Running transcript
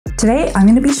Today, I'm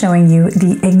going to be showing you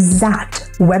the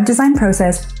exact web design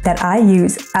process that I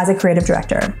use as a creative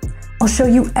director. I'll show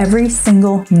you every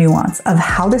single nuance of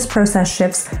how this process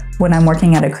shifts when I'm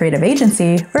working at a creative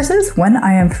agency versus when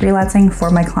I am freelancing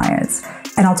for my clients.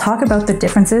 And I'll talk about the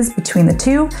differences between the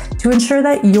two to ensure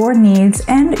that your needs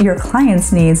and your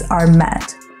clients' needs are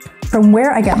met. From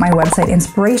where I get my website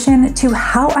inspiration to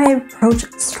how I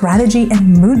approach strategy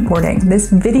and mood boarding, this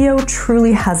video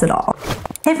truly has it all.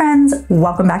 Hey friends,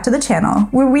 welcome back to the channel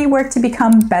where we work to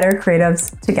become better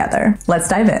creatives together. Let's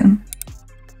dive in.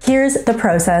 Here's the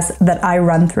process that I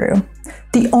run through.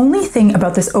 The only thing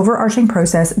about this overarching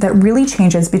process that really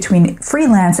changes between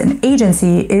freelance and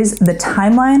agency is the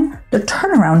timeline, the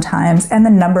turnaround times, and the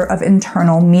number of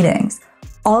internal meetings.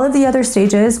 All of the other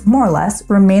stages, more or less,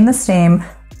 remain the same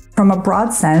from a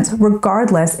broad sense,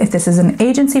 regardless if this is an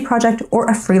agency project or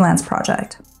a freelance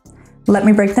project. Let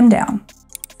me break them down.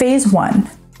 Phase 1,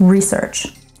 research.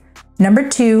 Number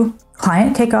 2,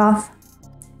 client kickoff.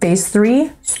 Phase 3,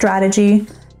 strategy.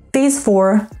 Phase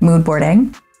 4, mood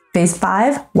boarding. Phase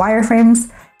 5,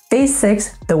 wireframes. Phase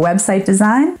 6, the website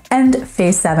design. And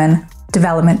Phase 7,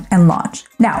 development and launch.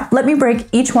 Now, let me break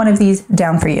each one of these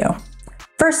down for you.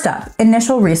 First up,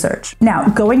 initial research. Now,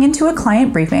 going into a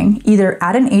client briefing, either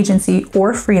at an agency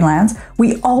or freelance,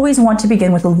 we always want to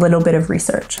begin with a little bit of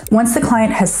research. Once the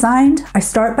client has signed, I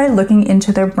start by looking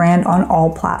into their brand on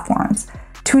all platforms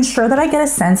to ensure that I get a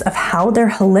sense of how their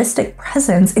holistic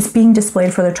presence is being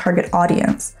displayed for their target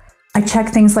audience. I check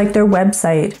things like their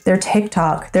website, their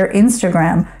TikTok, their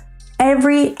Instagram.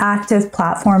 Every active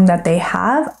platform that they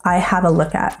have, I have a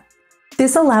look at.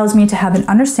 This allows me to have an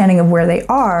understanding of where they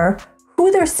are, who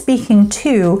they're speaking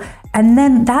to, and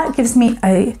then that gives me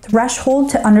a threshold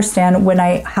to understand when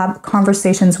I have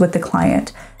conversations with the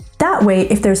client. That way,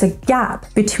 if there's a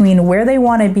gap between where they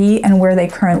want to be and where they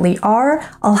currently are,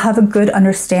 I'll have a good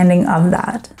understanding of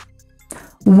that.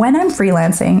 When I'm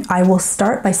freelancing, I will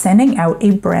start by sending out a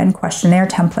brand questionnaire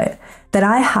template that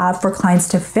I have for clients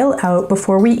to fill out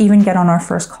before we even get on our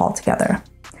first call together.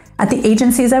 At the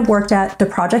agencies I've worked at, the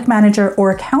project manager or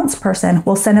accounts person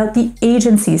will send out the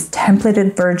agency's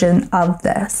templated version of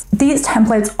this. These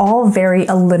templates all vary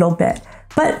a little bit,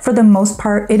 but for the most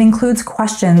part, it includes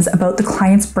questions about the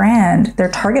client's brand,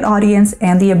 their target audience,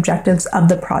 and the objectives of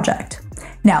the project.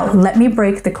 Now, let me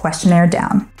break the questionnaire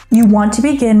down. You want to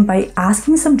begin by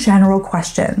asking some general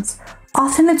questions.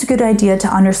 Often it's a good idea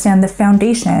to understand the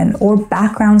foundation or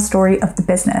background story of the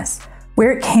business,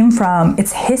 where it came from,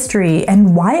 its history,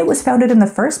 and why it was founded in the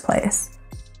first place.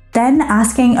 Then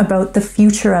asking about the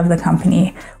future of the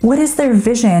company. What is their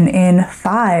vision in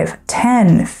 5,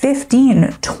 10,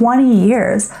 15, 20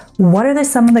 years? What are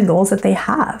some of the goals that they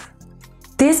have?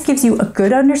 This gives you a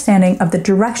good understanding of the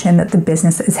direction that the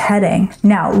business is heading.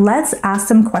 Now, let's ask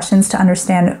some questions to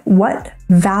understand what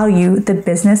value the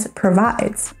business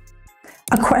provides.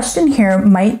 A question here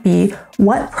might be,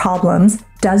 what problems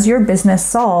does your business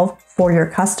solve for your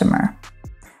customer?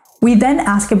 We then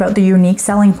ask about the unique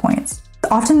selling points.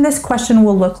 Often this question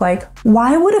will look like,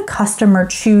 why would a customer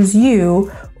choose you,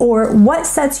 or what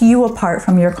sets you apart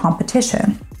from your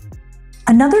competition?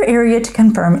 Another area to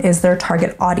confirm is their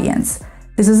target audience.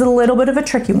 This is a little bit of a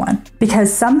tricky one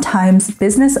because sometimes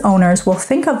business owners will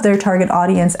think of their target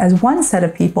audience as one set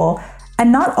of people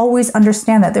and not always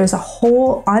understand that there's a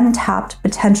whole untapped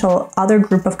potential other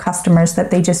group of customers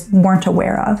that they just weren't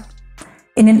aware of.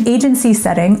 In an agency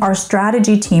setting, our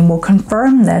strategy team will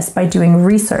confirm this by doing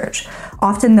research.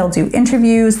 Often they'll do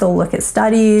interviews, they'll look at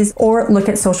studies, or look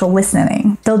at social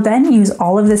listening. They'll then use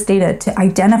all of this data to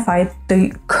identify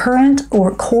the current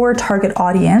or core target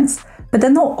audience, but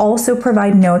then they'll also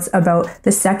provide notes about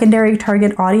the secondary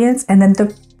target audience and then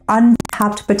the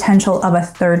untapped potential of a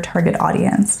third target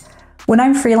audience. When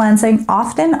I'm freelancing,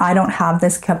 often I don't have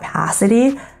this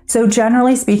capacity, so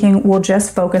generally speaking, we'll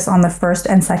just focus on the first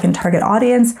and second target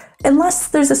audience, unless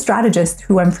there's a strategist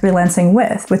who I'm freelancing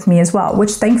with me as well,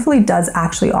 which thankfully does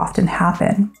actually often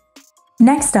happen.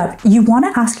 Next up, you want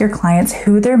to ask your clients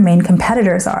who their main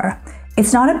competitors are.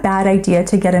 It's not a bad idea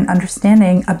to get an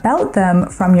understanding about them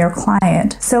from your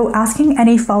client, so asking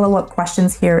any follow-up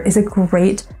questions here is a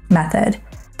great method.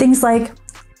 Things like,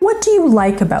 what do you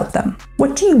like about them?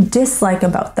 What do you dislike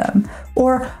about them?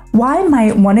 Or why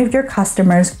might one of your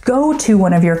customers go to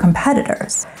one of your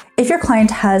competitors? If your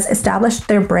client has established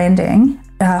their branding,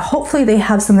 hopefully they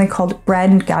have something called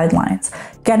brand guidelines.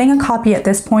 Getting a copy at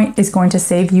this point is going to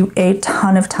save you a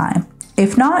ton of time.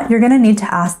 If not, you're going to need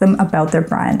to ask them about their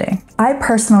branding. I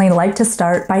personally like to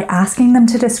start by asking them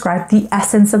to describe the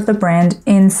essence of the brand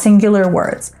in singular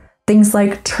words. Things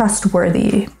like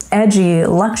trustworthy, edgy,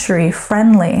 luxury,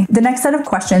 friendly. The next set of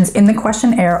questions in the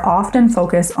questionnaire often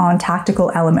focus on tactical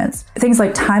elements, things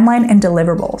like timeline and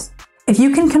deliverables. If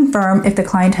you can confirm if the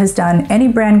client has done any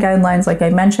brand guidelines like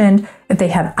I mentioned, if they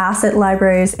have asset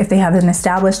libraries, if they have an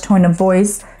established tone of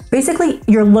voice, basically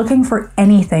you're looking for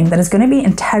anything that is going to be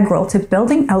integral to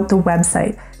building out the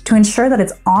website to ensure that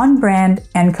it's on brand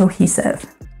and cohesive.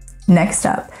 Next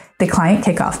up, the client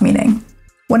kickoff meeting.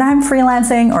 When I'm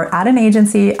freelancing or at an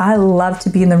agency, I love to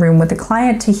be in the room with the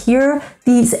client to hear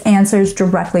these answers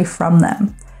directly from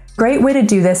them. Great way to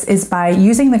do this is by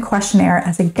using the questionnaire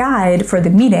as a guide for the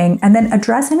meeting and then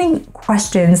address any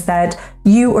questions that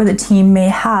you or the team may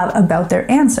have about their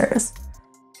answers.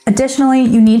 Additionally,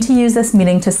 you need to use this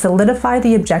meeting to solidify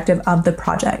the objective of the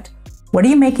project. What are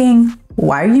you making?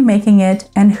 Why are you making it?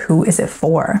 And who is it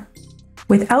for?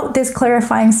 Without this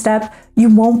clarifying step,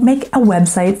 you won't make a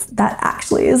website that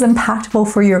actually is impactful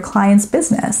for your client's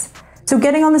business. So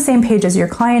getting on the same page as your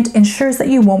client ensures that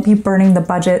you won't be burning the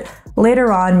budget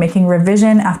later on, making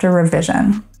revision after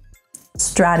revision.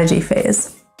 Strategy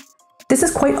phase. This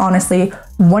is quite honestly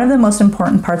one of the most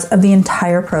important parts of the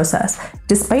entire process,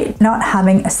 despite not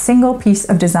having a single piece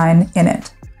of design in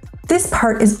it. This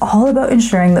part is all about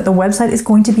ensuring that the website is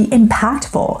going to be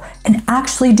impactful and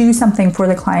actually do something for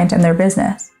the client and their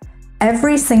business.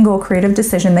 Every single creative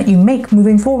decision that you make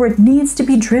moving forward needs to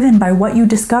be driven by what you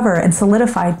discover and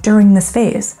solidify during this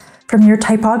phase. From your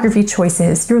typography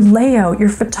choices, your layout, your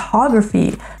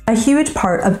photography. A huge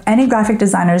part of any graphic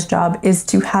designer's job is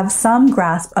to have some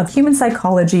grasp of human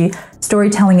psychology,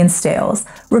 storytelling, and sales.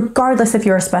 Regardless if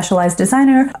you're a specialized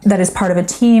designer that is part of a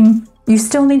team, you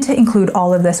still need to include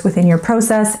all of this within your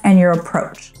process and your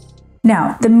approach.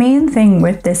 Now, the main thing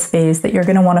with this phase that you're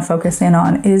going to want to focus in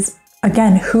on is,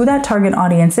 again, who that target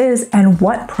audience is and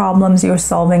what problems you're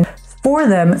solving for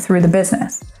them through the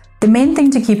business. The main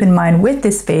thing to keep in mind with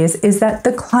this phase is that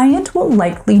the client will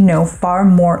likely know far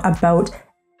more about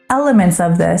elements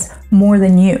of this more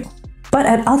than you. But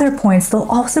at other points, they'll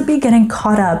also be getting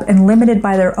caught up and limited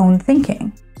by their own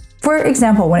thinking. For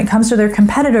example, when it comes to their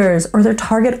competitors or their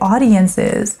target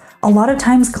audiences, a lot of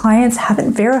times clients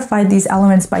haven't verified these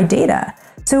elements by data,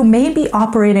 so may be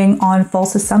operating on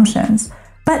false assumptions.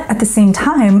 But at the same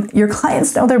time, your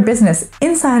clients know their business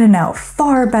inside and out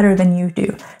far better than you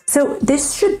do. So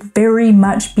this should very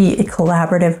much be a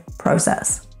collaborative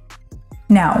process.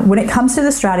 Now, when it comes to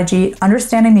the strategy,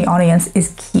 understanding the audience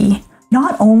is key.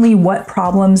 Not only what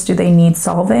problems do they need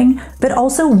solving, but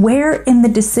also where in the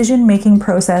decision-making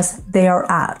process they are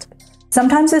at.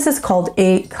 Sometimes this is called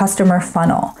a customer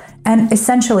funnel. And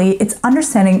essentially, it's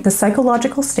understanding the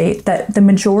psychological state that the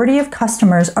majority of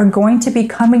customers are going to be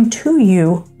coming to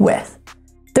you with.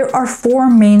 There are 4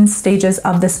 main stages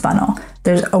of this funnel.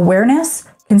 There's awareness,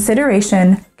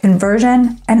 consideration,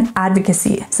 conversion, and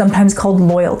advocacy, sometimes called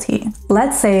loyalty.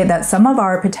 Let's say that some of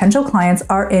our potential clients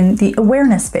are in the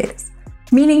awareness phase,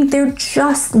 meaning they're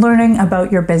just learning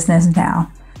about your business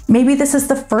now. Maybe this is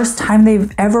the first time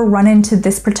they've ever run into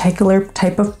this particular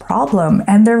type of problem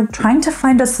and they're trying to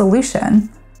find a solution.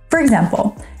 For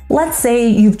example, let's say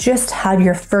you've just had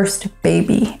your first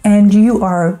baby and you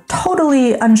are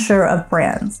totally unsure of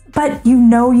brands, but you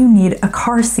know you need a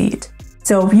car seat.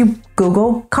 So you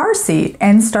Google car seat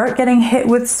and start getting hit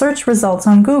with search results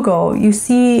on Google. You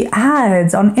see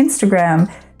ads on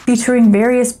Instagram featuring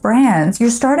various brands. You're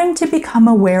starting to become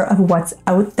aware of what's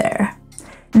out there.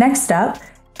 Next up,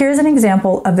 here's an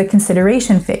example of the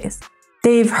consideration phase.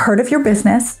 They've heard of your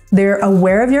business, they're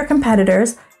aware of your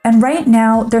competitors, and right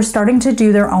now they're starting to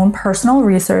do their own personal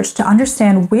research to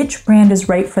understand which brand is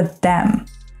right for them.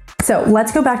 So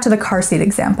let's go back to the car seat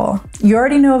example. You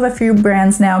already know of a few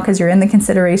brands now because you're in the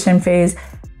consideration phase,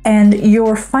 and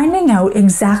you're finding out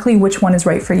exactly which one is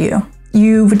right for you.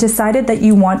 You've decided that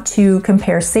you want to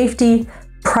compare safety,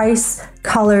 price,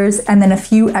 colors, and then a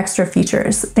few extra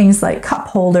features, things like cup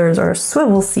holders or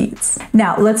swivel seats.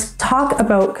 Now, let's talk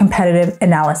about competitive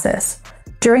analysis.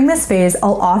 During this phase,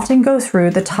 I'll often go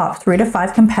through the top 3 to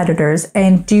 5 competitors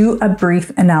and do a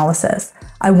brief analysis.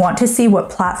 I want to see what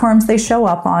platforms they show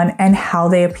up on and how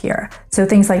they appear. So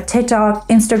things like TikTok,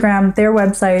 Instagram, their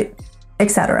website,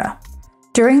 etc.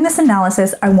 During this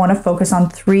analysis, I want to focus on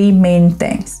 3 main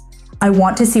things. I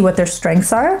want to see what their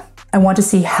strengths are. I want to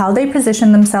see how they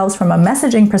position themselves from a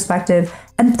messaging perspective.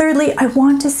 And thirdly, I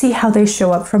want to see how they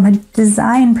show up from a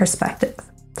design perspective.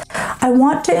 I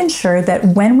want to ensure that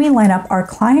when we line up our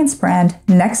client's brand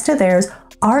next to theirs,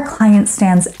 our client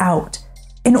stands out.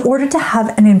 In order to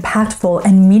have an impactful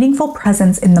and meaningful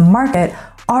presence in the market,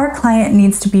 our client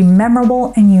needs to be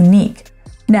memorable and unique.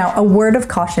 Now, a word of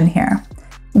caution here.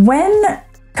 When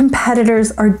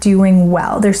Competitors are doing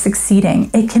well, they're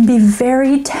succeeding. It can be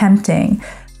very tempting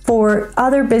for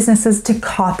other businesses to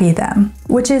copy them,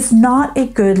 which is not a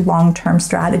good long-term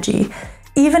strategy,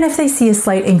 even if they see a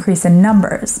slight increase in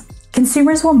numbers.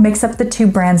 Consumers will mix up the two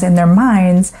brands in their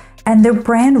minds, and their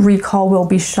brand recall will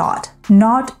be shot.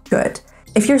 Not good.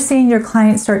 If you're seeing your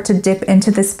clients start to dip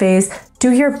into this phase,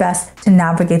 do your best to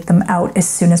navigate them out as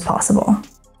soon as possible.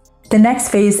 The next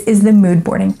phase is the mood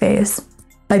boarding phase.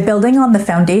 By building on the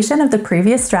foundation of the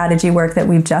previous strategy work that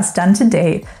we've just done to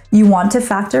date, you want to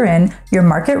factor in your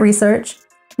market research,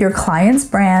 your client's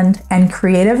brand, and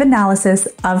creative analysis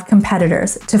of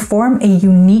competitors to form a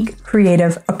unique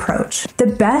creative approach. The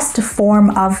best form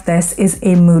of this is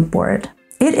a mood board.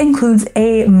 It includes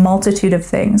a multitude of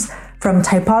things, from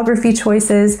typography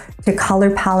choices to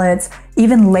color palettes,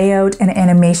 even layout and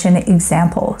animation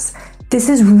examples. This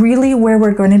is really where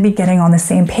we're going to be getting on the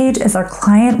same page as our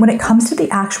client when it comes to the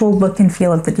actual look and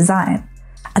feel of the design.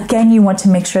 Again, you want to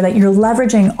make sure that you're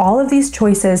leveraging all of these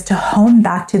choices to hone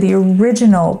back to the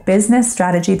original business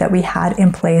strategy that we had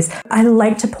in place. I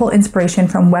like to pull inspiration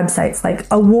from websites like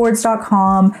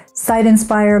awards.com, Site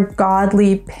Inspire,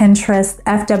 Godly, Pinterest,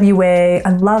 FWA. I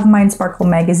love Mind Sparkle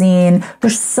magazine.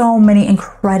 There's so many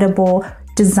incredible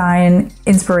design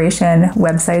inspiration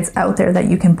websites out there that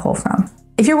you can pull from.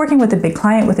 If you're working with a big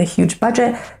client with a huge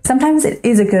budget, sometimes it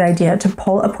is a good idea to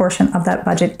pull a portion of that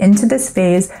budget into this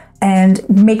phase and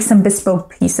make some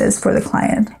bespoke pieces for the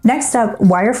client. Next up,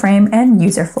 wireframe and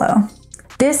user flow.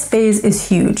 This phase is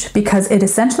huge because it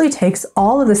essentially takes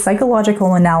all of the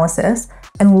psychological analysis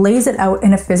and lays it out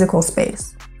in a physical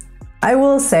space. I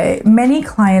will say many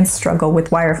clients struggle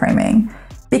with wireframing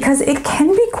because it can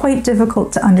be quite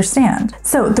difficult to understand.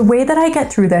 So the way that I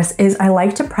get through this is I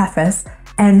like to preface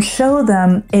and show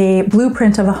them a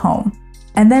blueprint of a home.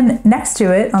 And then next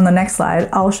to it, on the next slide,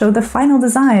 I'll show the final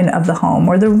design of the home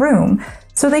or the room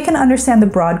so they can understand the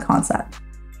broad concept.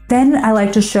 Then I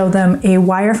like to show them a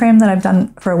wireframe that I've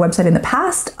done for a website in the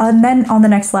past. And then on the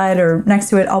next slide or next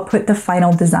to it, I'll put the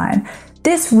final design.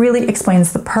 This really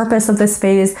explains the purpose of this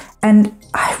phase, and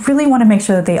I really want to make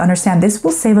sure that they understand this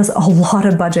will save us a lot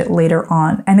of budget later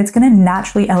on, and it's going to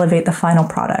naturally elevate the final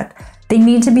product. They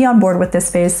need to be on board with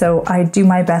this phase, so I do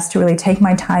my best to really take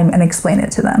my time and explain it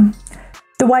to them.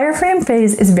 The wireframe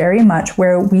phase is very much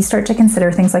where we start to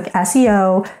consider things like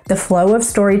SEO, the flow of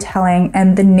storytelling,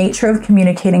 and the nature of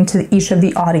communicating to each of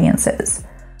the audiences.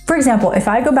 For example, if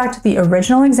I go back to the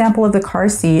original example of the car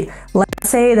seat, let's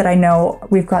say that I know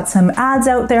we've got some ads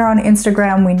out there on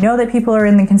Instagram, we know that people are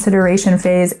in the consideration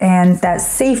phase, and that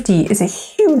safety is a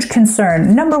huge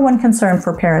concern, number one concern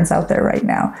for parents out there right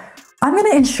now. I'm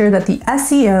going to ensure that the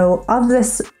SEO of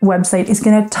this website is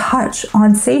going to touch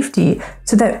on safety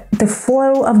so that the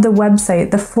flow of the website,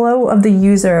 the flow of the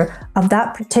user of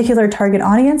that particular target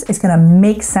audience is going to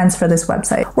make sense for this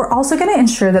website. We're also going to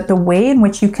ensure that the way in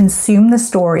which you consume the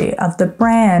story of the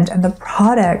brand and the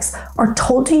products are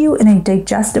told to you in a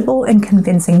digestible and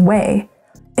convincing way.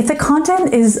 If the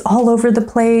content is all over the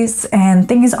place and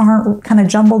things aren't kind of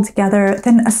jumbled together,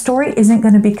 then a story isn't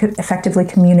going to be effectively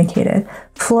communicated.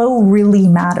 Flow really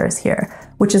matters here,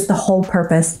 which is the whole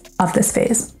purpose of this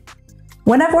phase.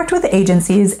 When I've worked with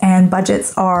agencies and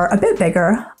budgets are a bit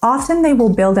bigger, often they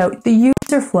will build out the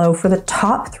user flow for the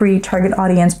top 3 target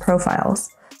audience profiles,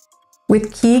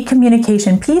 with key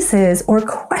communication pieces or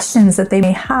questions that they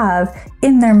may have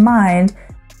in their mind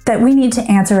that we need to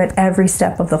answer at every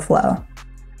step of the flow.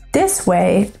 This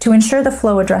way, to ensure the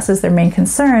flow addresses their main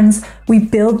concerns, we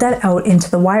build that out into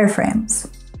the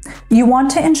wireframes. You want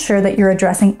to ensure that you're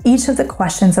addressing each of the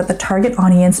questions that the target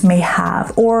audience may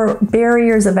have, or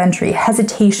barriers of entry,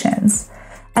 hesitations,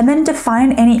 and then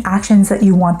define any actions that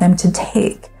you want them to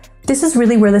take. This is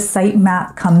really where the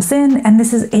sitemap comes in, and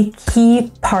this is a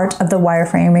key part of the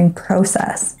wireframing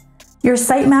process. Your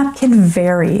sitemap can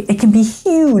vary. It can be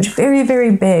huge, very,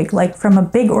 very big, like from a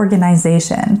big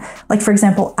organization. Like for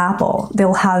example, Apple,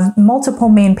 they'll have multiple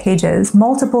main pages,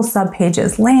 multiple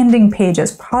sub-pages, landing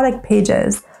pages, product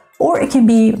pages, or it can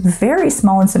be very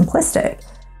small and simplistic.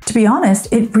 To be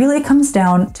honest, it really comes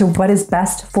down to what is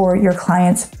best for your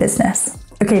client's business.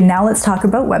 Okay, now let's talk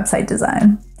about website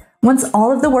design. Once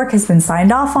all of the work has been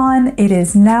signed off on, it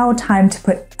is now time to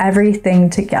put everything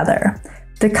together.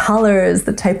 The colors,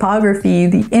 the typography,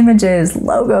 the images,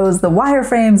 logos, the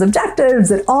wireframes, objectives,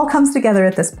 it all comes together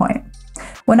at this point.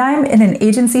 When I'm in an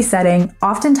agency setting,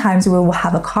 oftentimes we will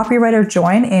have a copywriter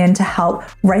join in to help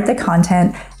write the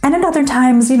content. And at other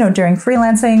times, during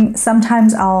freelancing,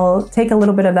 sometimes I'll take a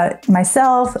little bit of that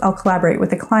myself, I'll collaborate with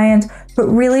the client, but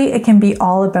really it can be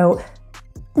all about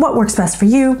What works best for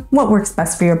you, what works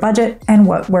best for your budget, and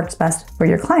what works best for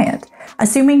your client,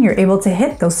 assuming you're able to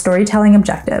hit those storytelling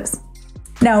objectives.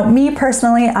 Now, me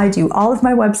personally, I do all of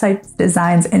my website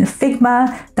designs in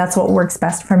Figma. That's what works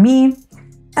best for me,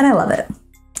 and I love it.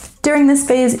 During this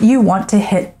phase, you want to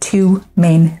hit two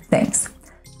main things.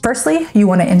 Firstly, you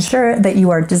want to ensure that you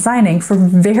are designing for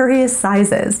various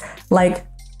sizes, like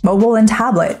mobile and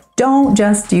tablet. Don't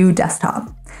just do desktop.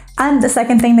 And the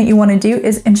second thing that you want to do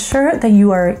is ensure that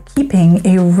you are keeping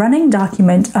a running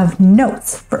document of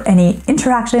notes for any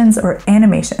interactions or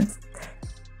animations.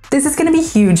 This is going to be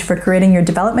huge for creating your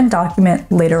development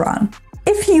document later on.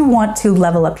 If you want to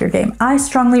level up your game, I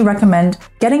strongly recommend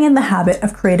getting in the habit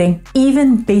of creating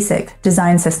even basic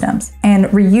design systems and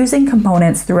reusing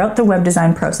components throughout the web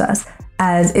design process,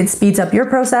 as it speeds up your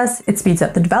process, it speeds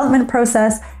up the development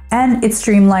process, and it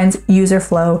streamlines user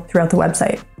flow throughout the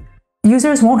website.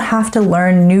 Users won't have to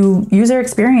learn new user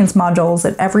experience modules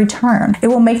at every turn. It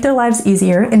will make their lives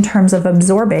easier in terms of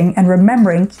absorbing and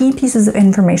remembering key pieces of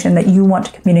information that you want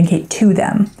to communicate to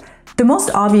them. The most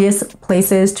obvious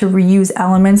places to reuse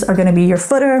elements are going to be your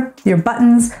footer, your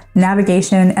buttons,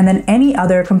 navigation, and then any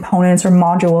other components or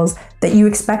modules that you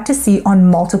expect to see on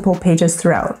multiple pages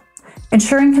throughout.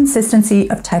 Ensuring consistency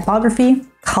of typography,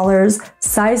 colors,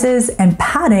 sizes, and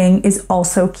padding is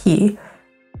also key.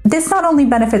 This not only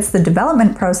benefits the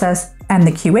development process and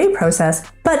the QA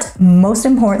process, but most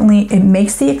importantly, it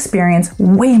makes the experience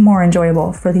way more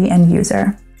enjoyable for the end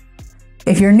user.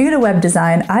 If you're new to web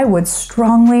design, I would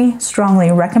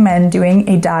strongly recommend doing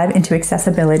a dive into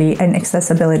accessibility and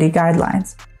accessibility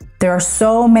guidelines. There are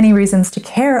so many reasons to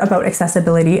care about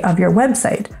accessibility of your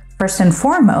website. First and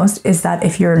foremost is that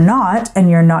if you're not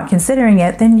considering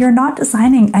it, then you're not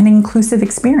designing an inclusive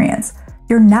experience.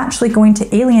 You're naturally going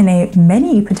to alienate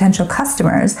many potential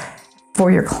customers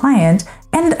for your client.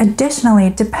 And additionally,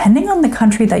 depending on the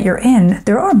country that you're in,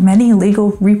 there are many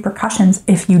legal repercussions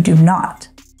if you do not.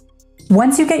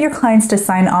 Once you get your clients to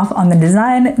sign off on the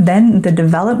design, then the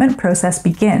development process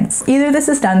begins. Either this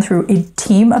is done through a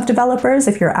team of developers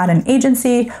if you're at an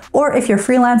agency, or if you're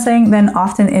freelancing, then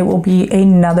often it will be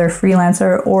another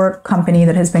freelancer or company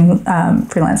that has been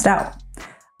freelanced out.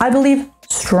 I believe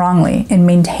strongly in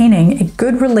maintaining a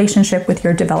good relationship with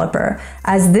your developer,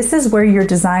 as this is where your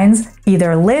designs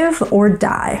either live or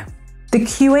die. The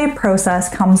QA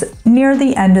process comes near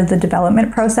the end of the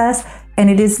development process, and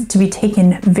it is to be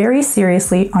taken very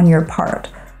seriously on your part.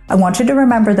 I want you to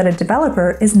remember that a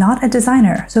developer is not a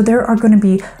designer, so there are going to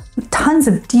be tons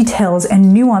of details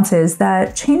and nuances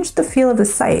that change the feel of the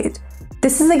site.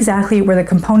 This is exactly where the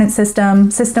component system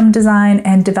design,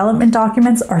 and development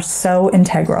documents are so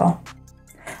integral.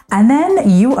 And then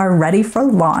you are ready for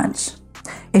launch.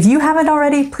 If you haven't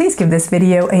already, please give this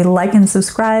video a like and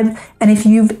subscribe. And if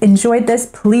you've enjoyed this,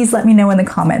 please let me know in the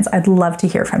comments. I'd love to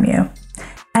hear from you.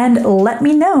 And let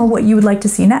me know what you would like to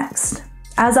see next.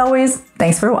 As always,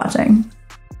 thanks for watching.